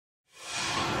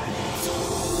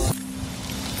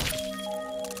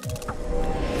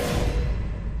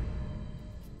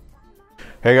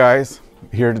Hey guys,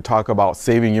 here to talk about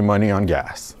saving you money on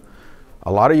gas.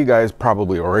 A lot of you guys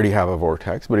probably already have a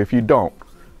Vortex, but if you don't,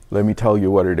 let me tell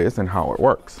you what it is and how it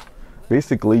works.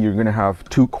 Basically, you're gonna have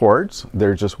two cords.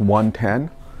 They're just 110.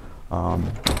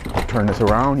 Turn this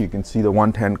around, you can see the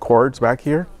 110 cords back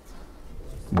here.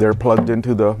 They're plugged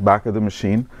into the back of the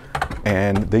machine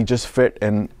and they just fit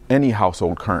in any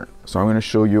household current. So I'm gonna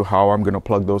show you how I'm gonna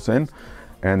plug those in,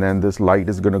 and then this light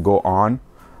is gonna go on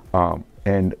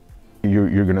and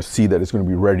you're gonna see that it's gonna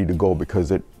be ready to go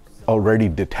because it already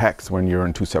detects when you're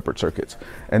in two separate circuits.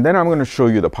 And then I'm gonna show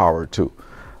you the power too.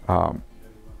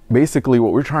 Basically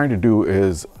what we're trying to do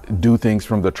is do things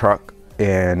from the truck,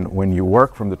 and when you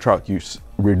work from the truck, you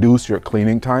reduce your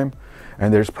cleaning time.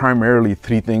 And there's primarily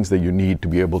three things that you need to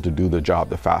be able to do the job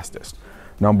the fastest.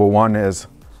 Number one is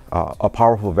a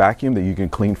powerful vacuum that you can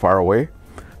clean far away.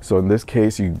 So in this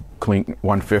case, you clean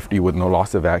 150 with no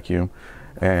loss of vacuum.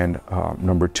 And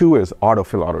number two is auto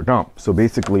fill, auto dump. So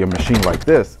basically a machine like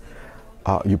this,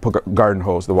 you put a garden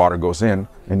hose, the water goes in,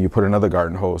 and you put another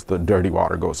garden hose, the dirty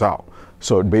water goes out.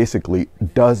 So it basically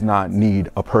does not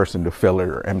need a person to fill it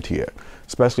or empty it,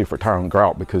 especially for tile and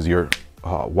grout, because your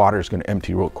water is going to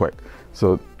empty real quick.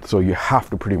 So you have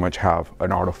to pretty much have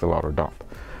an auto fill, auto dump.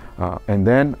 And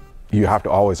then you have to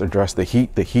always address the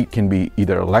heat. The heat can be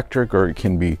either electric or it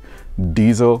can be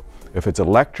diesel. If it's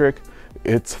electric,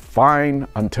 it's fine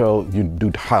until you do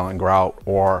tile and grout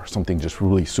or something just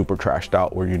really super trashed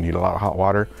out where you need a lot of hot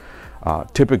water.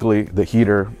 Typically the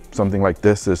heater, something like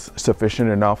this, is sufficient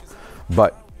enough,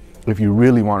 but if you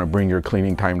really want to bring your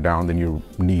cleaning time down, then you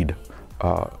need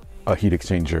a heat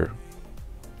exchanger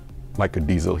like a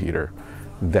diesel heater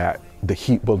that the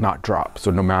heat will not drop.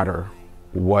 So no matter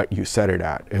what you set it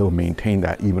at, it'll maintain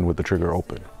that even with the trigger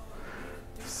open.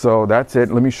 So that's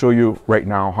it. Let me show you right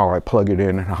now how I plug it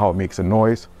in and how it makes a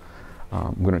noise.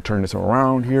 I'm going to turn this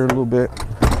around here a little bit.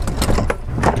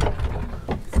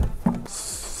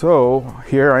 So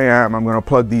here I am. I'm going to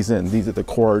plug these in. These are the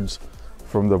cords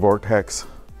from the Vortex.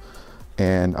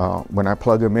 And when I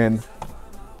plug them in,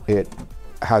 it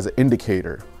has an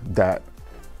indicator that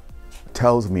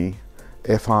tells me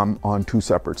if I'm on two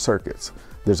separate circuits.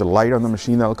 There's a light on the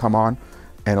machine that'll come on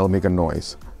and it'll make a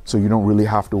noise. So you don't really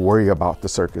have to worry about the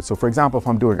circuit. So for example, if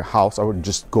I'm doing a house, I would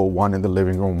just go one in the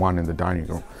living room, one in the dining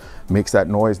room. Makes that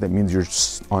noise, that means you're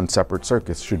on separate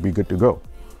circuits, should be good to go.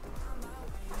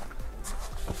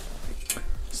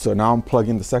 So now I'm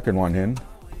plugging the second one in.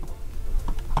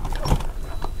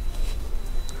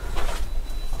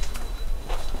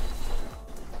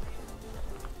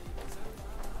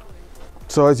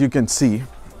 So as you can see,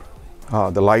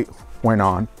 the light went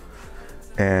on,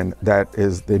 and that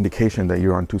is the indication that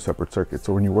you're on two separate circuits.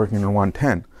 So when you're working in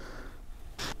 110,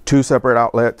 two separate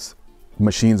outlets,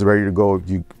 machine's ready to go.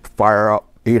 You fire up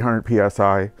 800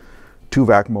 PSI, two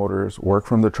vac motors, work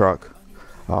from the truck,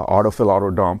 auto fill,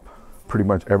 auto dump, pretty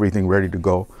much everything ready to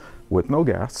go with no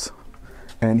gas.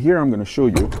 And here I'm going to show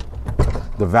you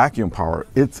the vacuum power.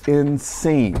 It's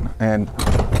insane. And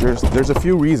there's a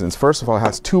few reasons. First of all, it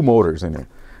has two motors in it,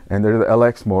 and they're the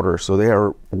LX motors, so they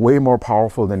are way more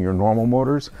powerful than your normal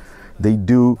motors. They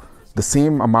do the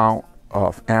same amount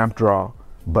of amp draw,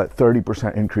 but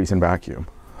 30% increase in vacuum.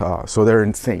 So they're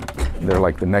insane. They're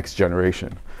like the next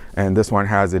generation, and this one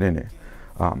has it in it.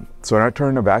 So when I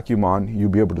turn the vacuum on, you'll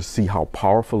be able to see how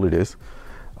powerful it is.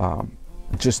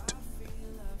 Just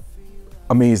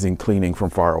amazing cleaning from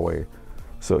far away.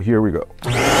 So here we go.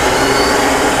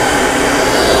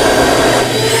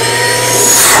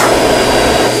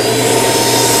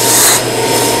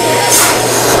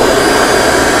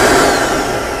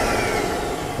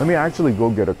 Let me actually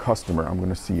go get a customer. I'm going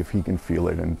to see if he can feel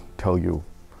it and tell you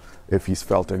if he's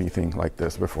felt anything like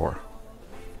this before.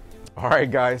 All right,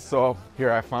 guys, so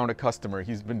here I found a customer.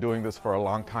 He's been doing this for a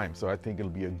long time, so I think it'll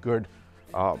be a good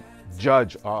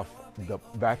judge of the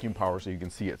vacuum power so you can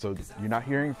see it. So you're not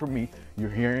hearing it from me, you're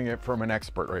hearing it from an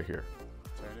expert right here.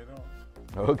 Turn it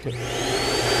on. Okay.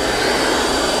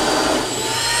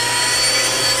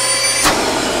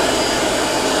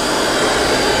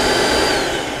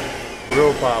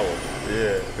 Real power.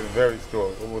 Yeah, it's very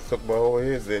strong. Almost took my whole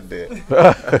head in there.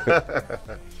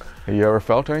 Have you ever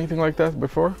felt anything like that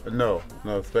before? No,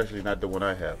 especially not the one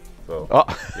I have. So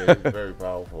yeah, it's very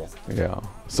powerful. Yeah.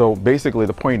 So basically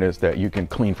the point is that you can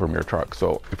clean from your truck.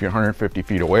 So if you're 150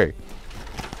 feet away,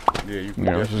 yeah, you can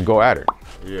just go at it.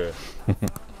 Yeah.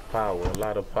 Power, a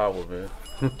lot of power, man.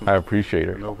 I appreciate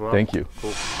it. No problem. Thank you.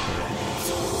 Cool.